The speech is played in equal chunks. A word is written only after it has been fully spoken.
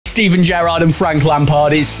Steven Gerrard and Frank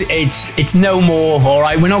Lampard. It's no more, all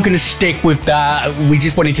right? We're not going to stick with that. We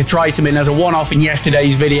just wanted to try something as a one-off in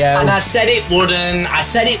yesterday's video. And I said it wouldn't. I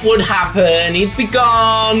said it would happen. He'd be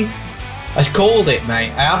gone. I called it,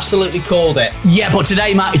 mate. I absolutely called it. Yeah, but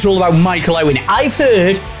today, Matt, it's all about Michael Owen. I've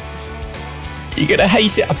heard you're going to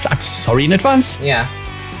hate it. I'm sorry in advance. Yeah.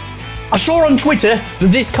 I saw on Twitter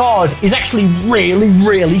that this card is actually really,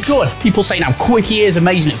 really good. People saying how quick he is,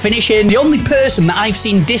 amazing at finishing. The only person that I've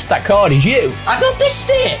seen diss that card is you. I've not dissed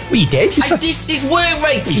it. Well, you did. I dissed his work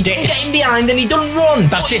rate. You He did. doesn't get in behind and he doesn't run.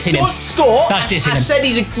 That's but dissing he him. does score. That's dissing him. I said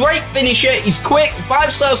he's a great finisher. He's quick.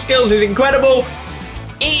 5-star skills is incredible.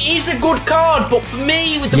 It is a good card, but for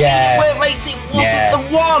me, with the medium work rates, it wasn't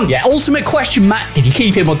the one. Yeah, ultimate question, Matt. Did you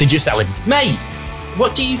keep him or did you sell him? Mate,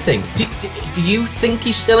 what do you think? Do you think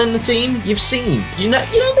he's still in the team? You've seen. You know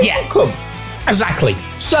the outcome. Exactly.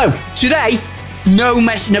 So, today, no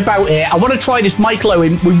messing about here. I want to try this Michael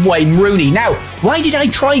Owen with Wayne Rooney. Now, why did I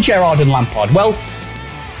try Gerrard and Lampard? Well,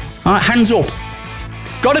 all right, hands up.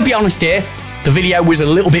 Gotta be honest here. The video was a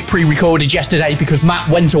little bit pre-recorded yesterday because Matt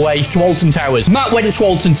went away to Alton Towers. Matt went to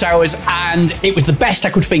Alton Towers and it was the best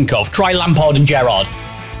I could think of. Try Lampard and Gerrard.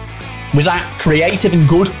 Was that creative and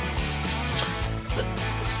good?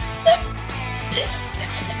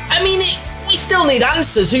 I mean, we still need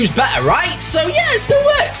answers. Who's better, right? So yeah, it still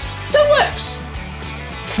works. Still works.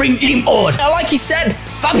 Thinking odd. Now, like he said,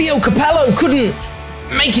 Fabio Capello couldn't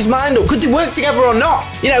make his mind up. Could they work together or not?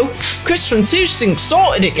 You know, Chris from TWOSYNC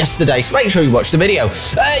sorted it yesterday, so make sure you watch the video.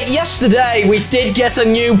 Yesterday, we did get a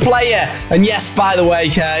new player. And yes, by the way,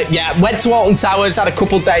 yeah, went to Alton Towers, had a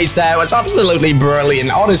couple days there. It was absolutely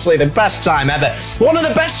brilliant. Honestly, the best time ever. One of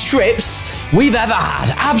the best trips we've ever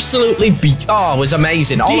had. Absolutely, it was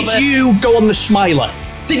amazing. Did you go on the Smiler?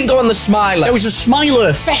 Didn't go on the Smiler. There was a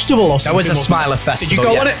Smiler festival or something. There was a Smiler festival.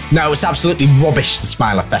 Did you go on it? No, it was absolutely rubbish, the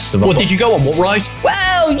Smiler festival. What did you go on? What ride?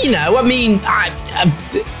 Well, you know, I mean, I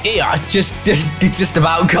just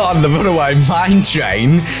about got on the runaway mine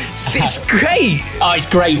train. It's great. Oh, it's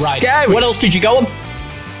great, right? Scary. What else did you go on?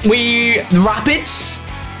 The Rapids.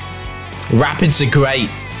 Rapids are great.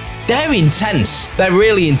 They're intense. They're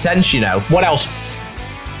really intense, you know. What else?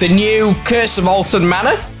 The new Curse of Alton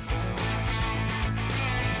Manor.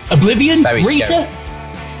 Oblivion? Very Rita? scary.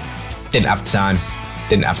 Didn't have time.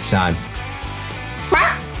 Didn't have time.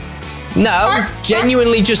 No,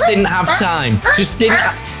 genuinely just didn't have time. Just didn't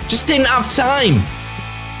have time.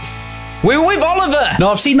 We were with Oliver. No,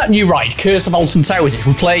 I've seen that new ride, Curse of Alton Towers. It's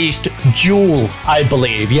replaced Jewel, I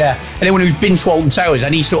believe, yeah. Anyone who's been to Alton Towers,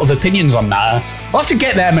 any sort of opinions on that? I'll have to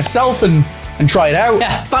get there myself and try it out.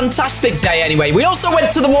 Yeah, fantastic day anyway. We also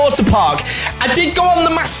went to the water park. I did go on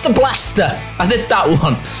the Master Blaster. I did that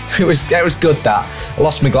one. It was good, that. I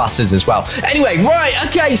lost my glasses as well. Anyway, right,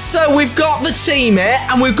 okay, so we've got the team here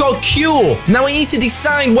and we've got Cure. Now we need to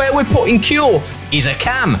decide where we're putting Cure. He's a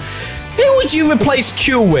cam. Who would you replace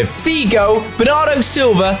Cure with? Figo, Bernardo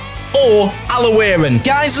Silva, or Alawiran?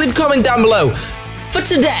 Guys, leave a comment down below. For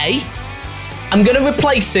today, I'm going to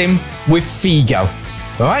replace him with Figo.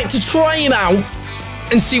 All right, to try him out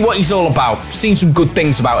and see what he's all about. Seen some good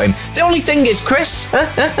things about him. The only thing is, Chris,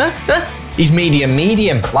 he's medium,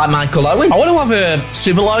 like Michael Owen. I want to have a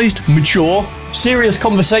civilised, mature, serious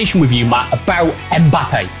conversation with you, Matt, about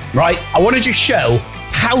Mbappe, right? I want to just show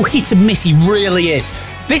how hit and miss he really is.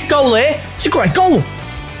 This goal here, it's a great goal.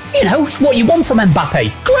 You know, it's what you want from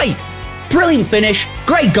Mbappe. Great. Brilliant finish.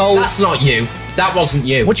 Great goal. That's not you. That wasn't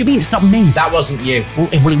you. What do you mean? It's not me. That wasn't you. Well,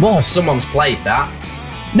 it was. Someone's played that.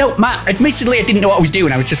 No, Matt, admittedly, I didn't know what I was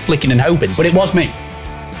doing. I was just flicking and hoping, but it was me.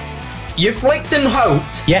 You flicked and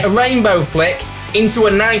hoped Yes. a rainbow flick into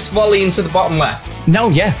a nice volley into the bottom left. No,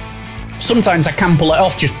 yeah. Sometimes I can pull it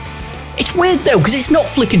off. Just, it's weird though, because it's not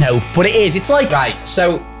flick and hope, but it is. It's like Right,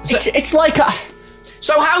 so it's like a.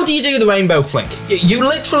 So how do you do the rainbow flick? You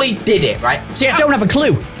literally did it, right? See, I don't have a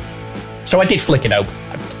clue. So I did flick and hope.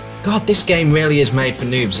 God, this game really is made for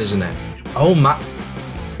noobs, isn't it? Oh, my.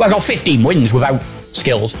 Well, I got 15 wins without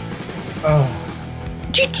skills. Oh.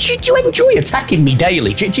 Do you enjoy attacking me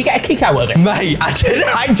daily? Do you get a kick out of it? Mate,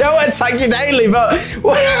 I don't attack you daily, but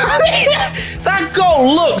that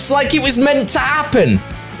goal looks like it was meant to happen.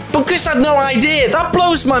 But Chris had no idea. That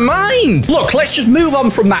blows my mind. Look, let's just move on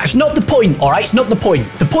from that. It's not the point, all right? It's not the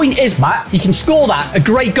point. The point is, Matt, he can score that, a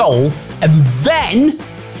great goal, and then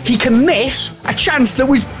he can miss a chance that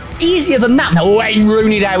was easier than that. No, Wayne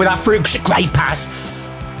Rooney there with that fruit, great pass.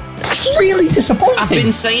 That's really disappointing. I've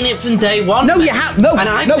been saying it from day one. No, you have no. And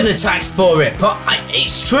I've been attacked for it, but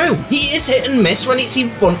it's true. He is hit and miss when it's in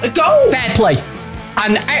front of goal. Fair play.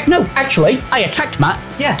 And no, actually, I attacked Matt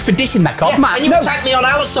for dissing that card. Matt, and you attacked me on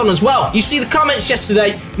Alisson as well. You see the comments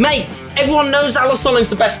yesterday, mate. Everyone knows Alisson is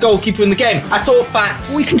the best goalkeeper in the game. I talk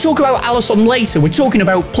facts. We can talk about Alisson later. We're talking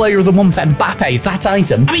about Player of the Month Mbappe, that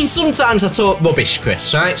item. I mean, sometimes I talk rubbish,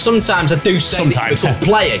 Chris, right? Sometimes I do say that you're a good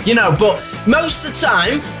player, you know, but most of the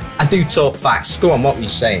time, I do talk facts. Go on, what were you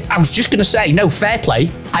saying? I was just going to say, no, fair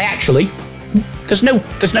play. I actually, there's no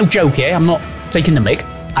joke here. I'm not taking the mick.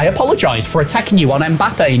 I apologise for attacking you on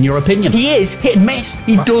Mbappe, in your opinion. He is hit and miss.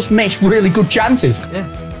 He does miss really good chances.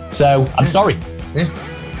 Yeah. So, I'm sorry. Yeah.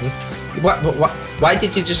 Why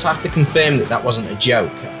did you just have to confirm that wasn't a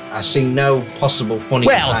joke? I see no possible funny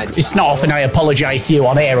side to it's not often I apologise to you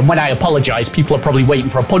on air, and when I apologise, people are probably waiting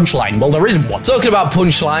for a punchline. Well, there isn't one. Talking about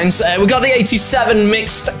punchlines, we got the 87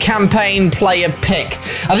 mixed campaign player pick.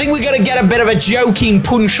 I think we're going to get a bit of a joking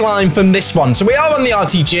punchline from this one. So we are on the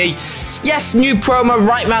RTG. Yes, new promo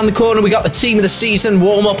right around the corner. We got the team of the season,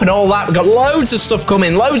 warm-up and all that. We got loads of stuff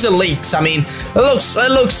coming, loads of leaks. I mean,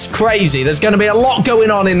 it looks crazy. There's going to be a lot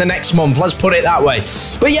going on in the next month, let's put it that way.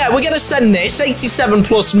 But yeah, we're going to send this 87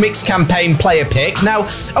 plus mixed campaign player pick. Now,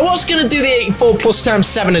 I was going to do the 84 plus times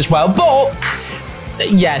 7 as well, but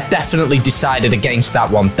yeah, definitely decided against that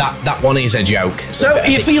one. That one is a joke. So, are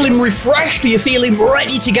you feeling refreshed? Are you feeling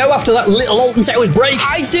ready to go after that little Alton Towers break?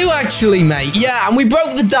 I do actually, mate. Yeah, and we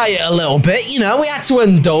broke the diet a little bit. You know, we had to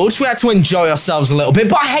indulge. We had to enjoy ourselves a little bit.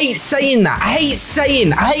 But I hate saying that.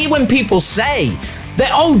 I hate when people say that,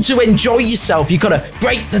 oh, to enjoy yourself, you gotta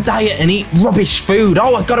break the diet and eat rubbish food.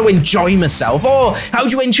 Oh, I gotta enjoy myself. Oh, how do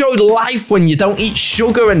you enjoy life when you don't eat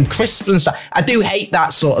sugar and crisps and stuff? I do hate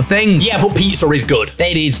that sort of thing. Yeah, but pizza is good.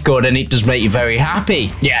 It is good, and it does make you very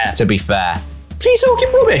happy. Yeah. To be fair. She's talking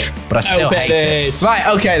rubbish. But I still hate it.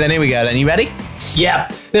 Right, okay, then here we go. Then, you ready? Yeah,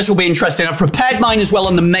 this will be interesting. I've prepared mine as well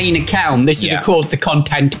on the main account. This is, of course, the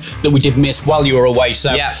content that we did miss while you were away,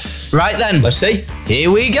 so... Yeah. Right then. Let's see. Here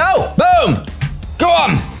we go. Boom. Go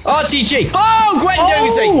on, RTG. Oh,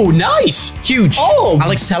 Guendouzi. Oh, nice. Huge. Oh.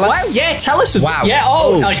 Alex, tell us. Wow, yeah, tell us as well. Yeah,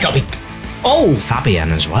 oh, it's got to be... Oh.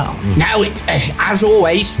 Fabian as well. Now, as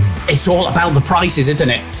always, it's all about the prices,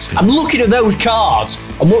 isn't it? I'm looking at those cards,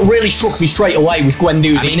 and what really struck me straight away was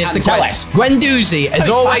Guendouzi. I mean, it's the Guendouzi, as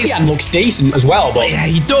always... Fabian looks decent as well, but... Yeah,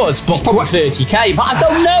 he does, but... He's probably 30k, but I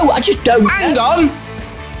don't know. I just don't... Hang on.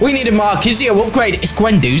 We need a Marquisio upgrade. It's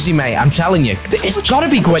Guendouzi, mate. I'm telling you. It's got to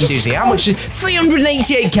be Guendouzi. How much?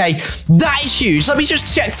 388k. That is huge. Let me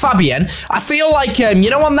just check Fabian. I feel like, you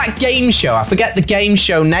know, on that game show, I forget the game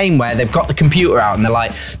show name where they've got the computer out and they're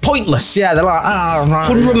like, pointless. Yeah, they're like,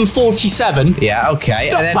 147. Yeah, okay.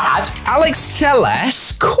 It's not bad. Alex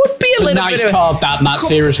Telles could be a little nice bit of card, that, Matt,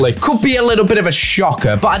 seriously. Could be a little bit of a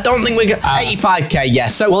shocker, but I don't think we get 85k,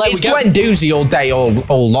 yes. So well, it's Guendouzi all day, all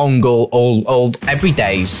long, all every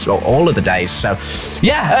day. All of the days. So,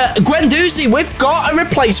 yeah, Guendouzi, we've got a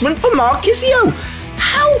replacement for Marquisio.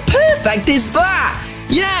 How perfect is that?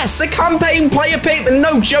 Yes, a campaign player pick,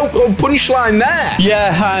 no joke or punchline there.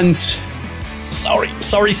 Yeah, and sorry. I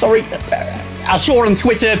saw on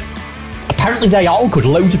Twitter, apparently they are good.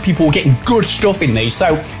 Loads of people were getting good stuff in these.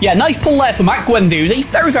 So, yeah, nice pull there for Matt Guendouzi.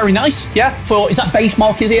 Very, very nice. Yeah, is that base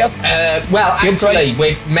Marquisio? Well, actually,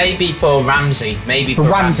 maybe for Ramsey. Maybe for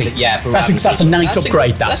Ramsey. Yeah, for Ramsey. That's a nice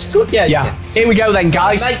upgrade, that. That's good, yeah. Here we go then,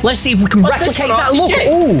 guys. Let's see if we can replicate that look.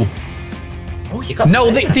 Oh, you got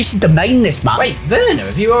this is the main, this, man. Wait, Werner,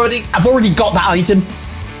 have you already... I've already got that item.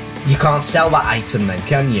 You can't sell that item then,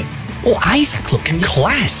 can you? Oh, Isaac looks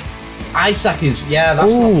class. Isaac is, yeah,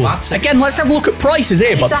 that's not bad. Again, let's have a look at prices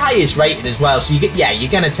here. He's the highest rated as well, so you're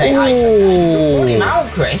going to take Isaac. Run him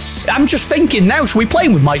out, Chris. I'm just thinking now, should we play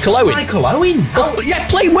with Michael Owen? Michael Owen? Yeah,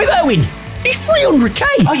 playing with Owen. He's 300k.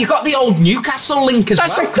 Oh, you got the old Newcastle link as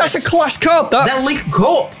well, That's a class card, that. They'll link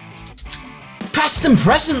up. Past and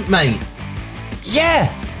present, mate.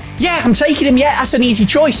 Yeah, I'm taking him. Yeah, that's an easy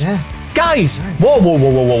choice. Yeah. Guys,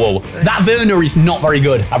 whoa. That Werner is not very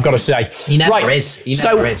good, I've got to say. He never is.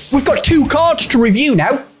 We've got 2 cards to review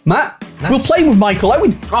now, Matt. Nice. We'll play with Michael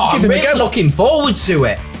Owen. Oh, I'm really looking forward to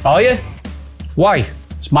it. Are you? Why?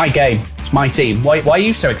 It's my game. It's my team. Why are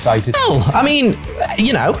you so excited? Well, I mean,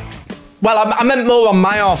 you know. Well, I meant more on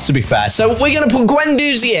my half, to be fair. So we're going to put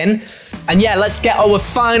Guendouzi in. And yeah, let's get our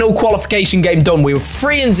final qualification game done. We were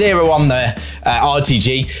 3-0 on the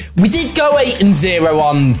RTG. We did go 8-0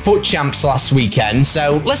 on Foot Champs last weekend.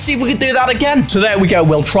 So let's see if we can do that again. So there we go.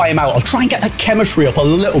 We'll try him out. I'll try and get that chemistry up a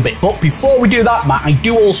little bit. But before we do that, Matt, I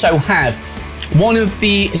do also have one of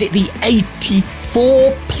the... Is it the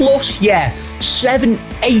 84 plus? Yeah,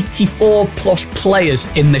 784 plus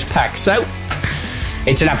players in this pack. So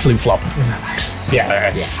it's an absolute flop.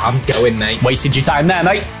 Yeah, I'm going, mate. Wasted your time there,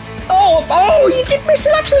 mate. Oh, off. Oh, you did miss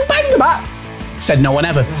an absolute banger, Matt. Said no one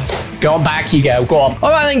ever. Go on, back you go. Go on. All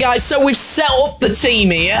right then, guys. So we've set up the team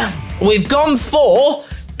here. We've gone for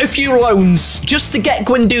a few loans just to get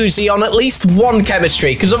Guendouzi on at least one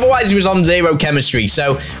chemistry, because otherwise he was on 0 chemistry.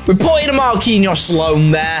 So we're putting a Marquinhos loan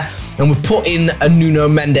there, and we're putting a Nuno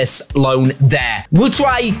Mendes loan there. We'll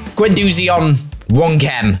try Guendouzi on 1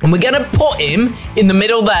 chem, and we're going to put him in the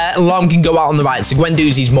middle there, and Lom can go out on the right. So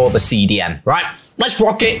Guendouzi's more the CDM, right? Let's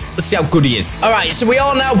rock it. Let's see how good he is. All right, so we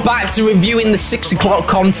are now back to reviewing the 6 o'clock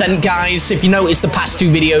content, guys. If you noticed the past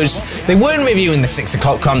 2 videos, they weren't reviewing the 6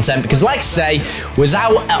 o'clock content because, like I say, was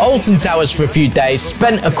out at Alton Towers for a few days,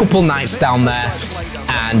 spent a couple nights down there,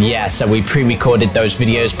 and yeah, so we pre-recorded those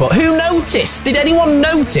videos. But who noticed? Did anyone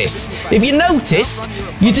notice? If you noticed,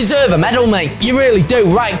 you deserve a medal, mate. You really do.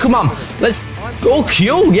 Right, come on. Let's go.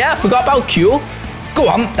 Q. Yeah, I forgot about Q. Go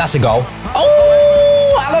on. That's a goal.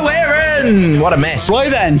 Oh, hello, Aaron. What a miss. Right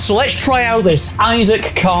then, so let's try out this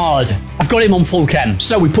Isaac card. I've got him on full chem.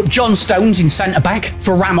 So we put John Stones in centre-back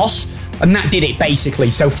for Ramos, and that did it,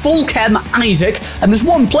 basically. So full chem, Isaac. And there's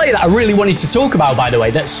one player that I really wanted to talk about, by the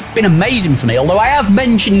way, that's been amazing for me, although I have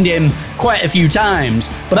mentioned him quite a few times.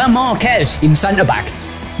 But that Marquez in centre-back.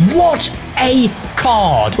 What a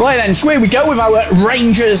card. Right then, so here we go with our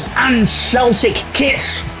Rangers and Celtic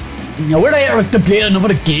kits. You know, we're here to play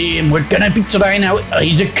another game. We're going to be trying out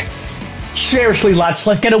Isaac. Seriously, lads,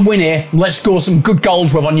 let's get a win here. Let's score some good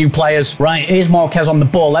goals with our new players. Right, here's Marquez on the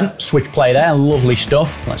ball then. Switch play there. Lovely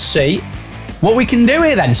stuff. Let's see what we can do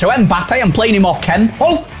here then. So Mbappe, I'm playing him off Ken.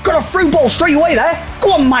 Oh, got a through ball straight away there.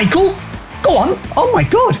 Go on, Michael. Go on. Oh, my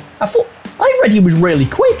God. I read he was really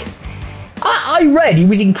quick. I read he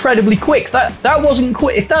was incredibly quick. That wasn't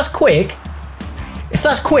quick. If that's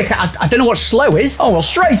quick, I don't know what slow is. Oh, well,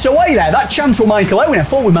 straight away there. That chance with Michael Owen, I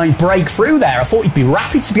thought we might break through there. I thought he'd be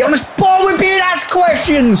rapid, to be honest. But we're being asked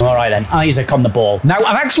questions. All right, then. Isaac on the ball. Now,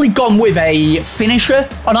 I've actually gone with a finisher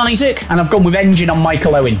on Isaac, and I've gone with engine on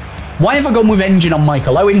Michael Owen. Why have I gone with engine on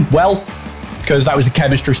Michael Owen? Well, because that was the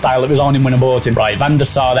chemistry style that was on him when I bought him. Right, Van der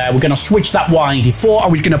Sar there. We're going to switch that wide. He thought I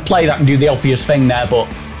was going to play that and do the obvious thing there, but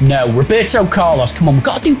no. Roberto Carlos. Come on, we've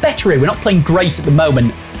got to do better here. We're not playing great at the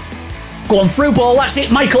moment. Go on, through ball, that's it,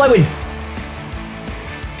 Michael Owen.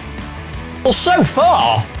 Well, so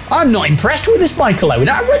far, I'm not impressed with this Michael Owen.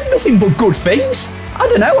 I read nothing but good things. I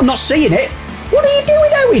don't know, I'm not seeing it. What are you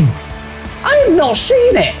doing, Owen? I am not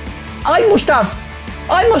seeing it. I must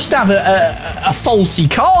have a faulty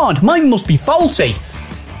card. Mine must be faulty.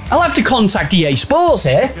 I'll have to contact EA Sports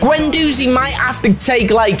here. Guendouzi might have to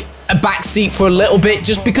take, like, a backseat for a little bit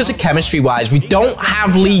just because of chemistry-wise. We don't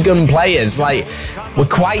have League One players. Like, we're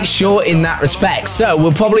quite short in that respect. So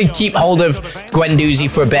we'll probably keep hold of Guendouzi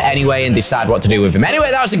for a bit anyway and decide what to do with him. Anyway,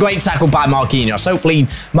 that was a great tackle by Marquinhos. Hopefully,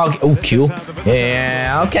 oh, cool.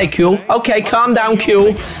 Yeah, okay, cool. Okay, calm down,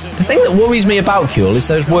 cool. The thing that worries me about cool is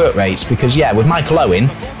those work rates because, yeah, with Michael Owen,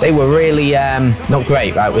 they were really not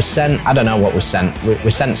great, right? We sent, I don't know what was sent.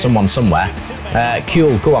 We sent someone somewhere.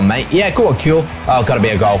 Cool, go on, mate. Yeah, go on, Cool. Oh, gotta be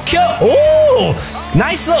a goal. Cool. Oh,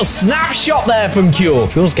 nice little snapshot there from Cool.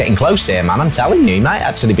 Cool's getting close here, man. I'm telling you, he might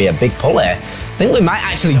actually be a big pull here. I think we might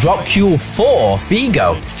actually drop Cool for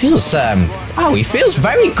Figo. Feels, oh, he feels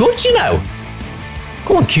very good, you know.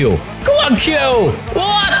 Go on, Cool. Go on, Cool.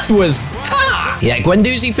 What was that? Yeah,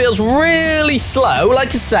 Guendouzi feels really slow. Like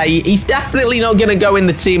I say, he's definitely not going to go in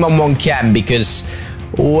the team on 1 chem because,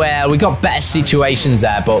 well, we got better situations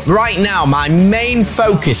there. But right now, my main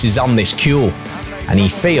focus is on this Cool. And he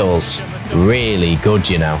feels really good,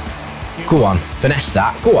 you know. Go on, finesse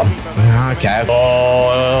that. Go on. Okay.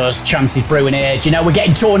 Oh, there's chances brewing here. Do you know, we're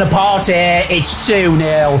getting torn apart here. It's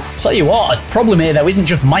 2-0. Tell you what, the problem here, though, isn't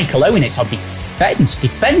just Michael Owen. It's our defence,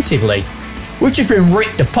 defensively. We've just been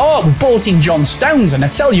ripped apart. We've brought in John Stones, and I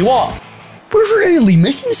tell you what, we're really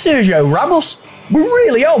missing Sergio Ramos. We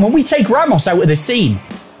really are. When we take Ramos out of the scene,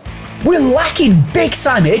 we're lacking big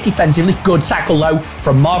time here defensively. Good tackle, though,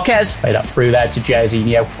 from Marquez. Play that through there to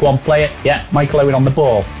Jairzinho. Go on, play it. Yeah, Michael Owen on the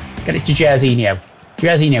ball. Get it to Jairzinho.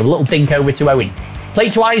 Jairzinho, little dink over to Owen. Play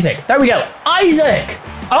it to Isaac. There we go. Isaac!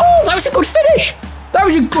 Oh, that was a good finish. That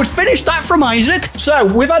was a good finish, that from Isaac. So,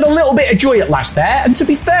 we've had a little bit of joy at last there. And to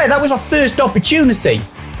be fair, that was our first opportunity.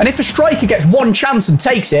 And if a striker gets 1 chance and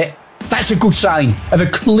takes it, that's a good sign of a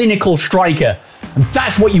clinical striker. And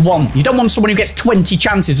that's what you want. You don't want someone who gets 20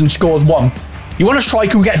 chances and scores 1. You want a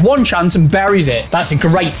striker who gets 1 chance and buries it. That's a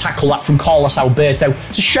great tackle, that from Carlos Alberto.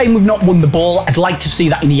 It's a shame we've not won the ball. I'd like to see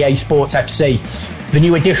that in EA Sports FC. The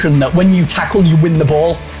new addition that when you tackle, you win the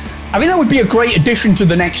ball. I think that would be a great addition to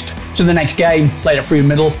the next game. Played it through the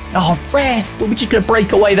middle. Oh, ref. We're just going to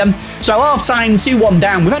break away then. So half-time, 2-1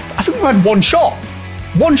 down. I think we've had 1 shot.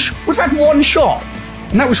 We've had one shot,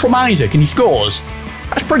 and that was from Isaac, and he scores.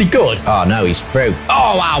 That's pretty good. Oh, no, he's through.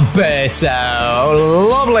 Oh, Alberto.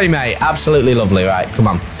 Lovely, mate. Absolutely lovely. Right, come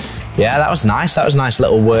on. Yeah, that was nice. That was a nice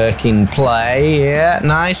little working play. Yeah,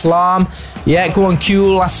 nice, Lam. Yeah, go on,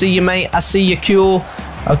 Cool. I see you, mate. I see you, Cool.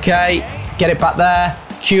 Okay, get it back there.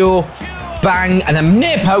 Cool. Bang, and then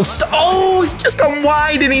near post. Oh, he's just gone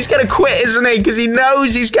wide, and he's going to quit, isn't he? Because he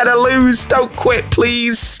knows he's going to lose. Don't quit,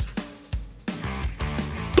 please.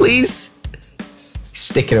 Please.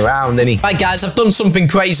 Sticking around, isn't he? Right, guys, I've done something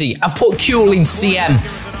crazy. I've put Kuhl in CM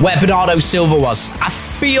where Bernardo Silva was. I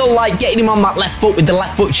feel like getting him on that left foot with the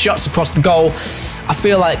left foot shots across the goal, I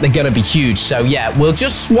feel like they're going to be huge. So, yeah, we'll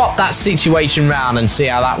just swap that situation round and see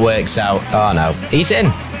how that works out. Oh, no. He's in.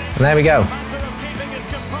 And there we go.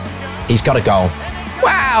 He's got a goal.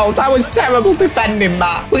 Wow, that was terrible defending,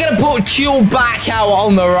 Matt. We're going to put Kuhl back out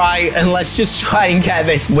on the right, and let's just try and get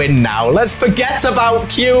this win now. Let's forget about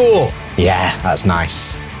Kuhl. Yeah, that's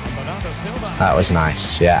nice. That was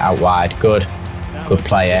nice. Yeah, out wide. Good. Good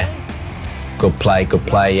play here. Good play.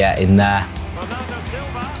 Yeah, in there.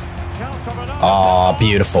 Oh,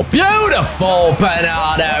 beautiful. Beautiful,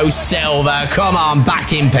 Bernardo Silva. Come on,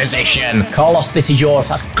 back in position. Carlos, this is yours.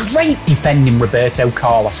 That's great defending, Roberto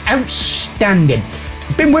Carlos. Outstanding.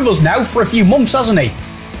 He's been with us now for a few months, hasn't he?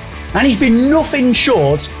 And he's been nothing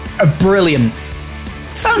short of brilliant.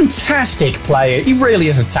 Fantastic player. He really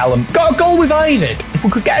is a talent. Got a goal with Isaac. If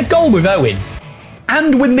we could get a goal with Owen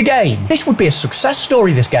and win the game, this would be a success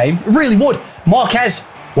story, this game. It really would. Marquez,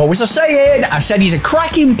 what was I saying? I said he's a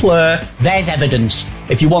cracking player. There's evidence.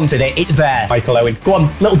 If you wanted it, it's there. Michael Owen. Go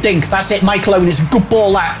on, little dink. That's it, Michael Owen. It's a good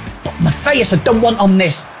ball, that. But Matthias, I don't want on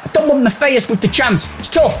this. I don't want Matthias with the chance. It's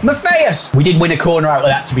tough. Matthias. We did win a corner out of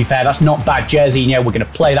that, to be fair. That's not bad. Jersey, we're going to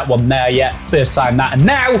play that one there, yeah. First time that. And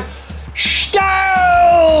now,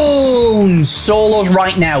 Stones! Solos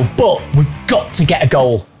right now, but we've got to get a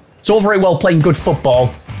goal. It's all very well playing good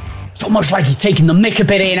football. It's almost like he's taking the mick a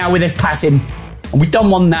bit here now with his passing. And we don't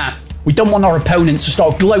want that. We don't want our opponent to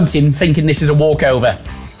start gloating, thinking this is a walkover.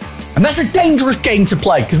 And that's a dangerous game to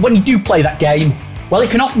play, because when you do play that game, well,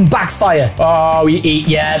 it can often backfire. Oh,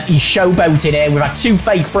 yeah, he's showboating here. We've had 2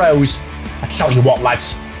 fake throws. I tell you what,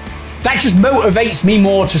 lads, that just motivates me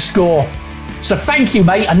more to score. So thank you,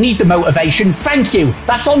 mate. I need the motivation. Thank you.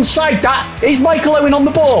 That's onside, that. Is Michael Owen on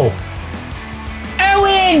the ball?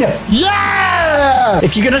 Owen! Yeah!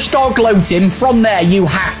 If you're going to start gloating, from there, you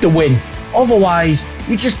have to win. Otherwise,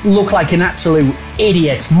 you just look like an absolute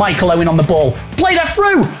idiot. Michael Owen on the ball. Play that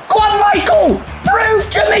through. Go on, Michael. Prove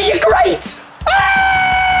to me you're great.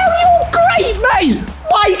 Oh, you're great, mate.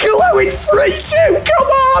 Michael Owen 3-2. Come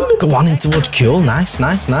on. Go on in towards Kuhl. Nice.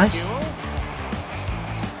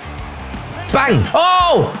 Bang!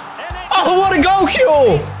 Oh! Oh, what a goal,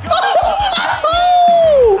 Kuhl!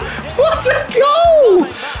 Oh, what a goal!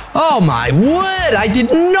 Oh my word! I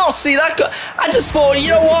did not see that. I just thought, you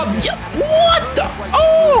know what? What the?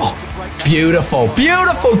 Oh! Beautiful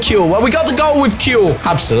Kuhl. Well, we got the goal with Kuhl.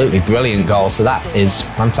 Absolutely brilliant goal. So that is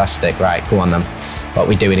fantastic. Right, come on then. What are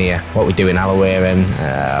we doing here? What are we doing? Where are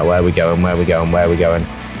we going?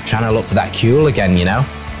 Trying to look for that Kuhl again, you know?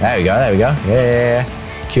 There we go. Yeah.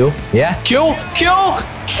 Kuhl. Yeah. Kuhl.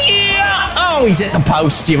 Oh, he's hit the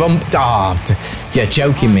post. You're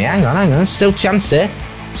joking me. Hang on. Still chance here.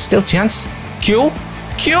 Kuhl.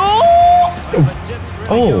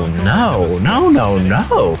 Oh, no.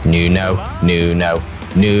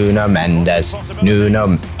 Nuno Mendes.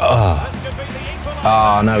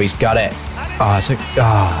 Oh, no, he's got it.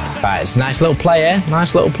 Right, it's a nice little play here.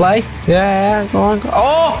 Yeah, go on.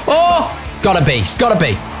 Oh, gotta be.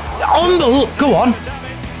 Go on.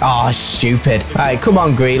 Oh, stupid. Right, come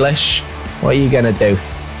on, Grealish. What are you going to do?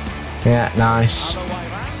 Yeah, nice.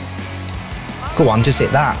 Go on, just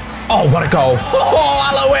hit that. Oh, what a goal. Oh,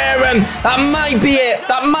 Aloeran. That might be it.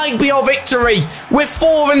 That might be our victory. We're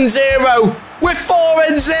 4-0.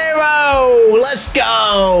 Let's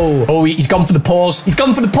go. Oh, he's gone for the pause. Go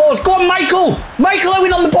on, Michael. Michael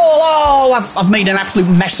Owen on the ball. Oh, I've made an absolute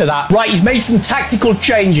mess of that. Right, he's made some tactical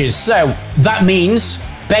changes. So that means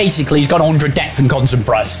basically he's got 100 depth and constant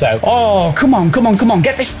press. So, oh, come on.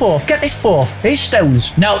 Get this fourth. Here's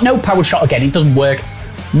Stones. No power shot again. It doesn't work.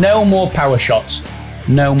 No more power shots.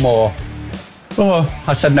 No more. Oh,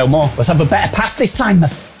 I said no more. Let's have a better pass this time.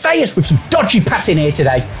 Matthias with some dodgy passing here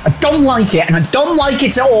today. I don't like it, and I don't like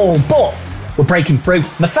it at all, but we're breaking through.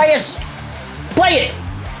 Matthias, play it.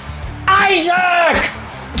 Isaac!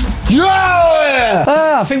 Yeah!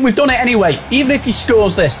 I think we've done it anyway. Even if he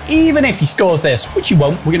scores this, which he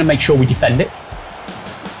won't, we're going to make sure we defend it.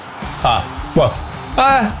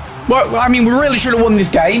 Well, I mean, we really should have won this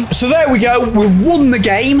game. So there we go. We've won the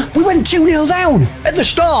game. We went 2-0 down. At the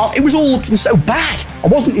start, it was all looking so bad. I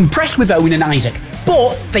wasn't impressed with Owen and Isaac.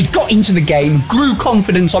 But they got into the game, grew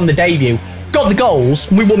confidence on the debut, got the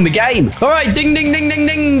goals, and we won the game. All right, ding, ding, ding, ding,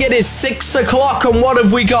 ding. It is 6 o'clock, and what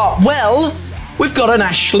have we got? Well, we've got an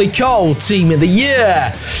Ashley Cole Team of the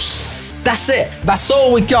Year. That's it. That's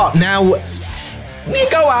all we got. Now, you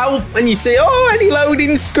go out and you see, oh, any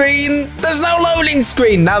loading screen? There's no loading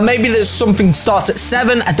screen. Now, maybe there's something start at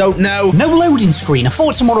 7. I don't know. No loading screen. I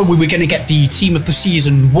thought tomorrow we were going to get the Team of the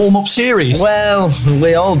Season warm-up series. Well,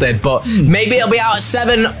 we all did, but maybe it'll be out at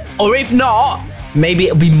 7, or if not, maybe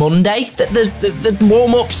it'll be Monday that the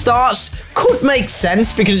warm-up starts. Could make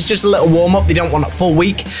sense because it's just a little warm-up. They don't want a full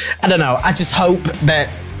week. I don't know. I just hope that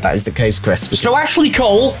is the case, Chris. So, Ashley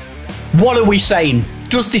Cole, what are we saying?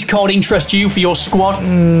 Does this card interest you for your squad?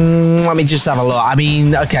 Let me just have a look. I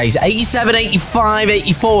mean, okay, so 87, 85,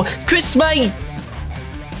 84. Chris, mate.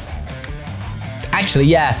 Actually,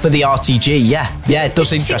 yeah, for the RTG, yeah, it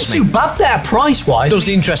does interest me. It's too bad there, price-wise. Does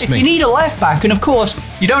interest me. If you need a left-back, and of course,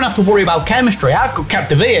 you don't have to worry about chemistry. I've got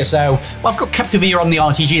Capdevere, so I've got Capdevere on the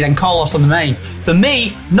RTG, then Carlos on the main. For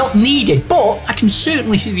me, not needed, but I can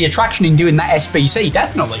certainly see the attraction in doing that SBC,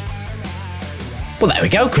 definitely. Well, there we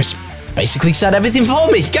go, Chris. Basically said everything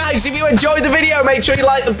for me. Guys, if you enjoyed the video, make sure you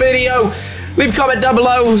like the video. Leave a comment down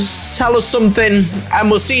below, tell us something,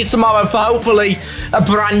 and we'll see you tomorrow for hopefully a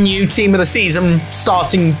brand new Team of the Season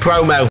starting promo.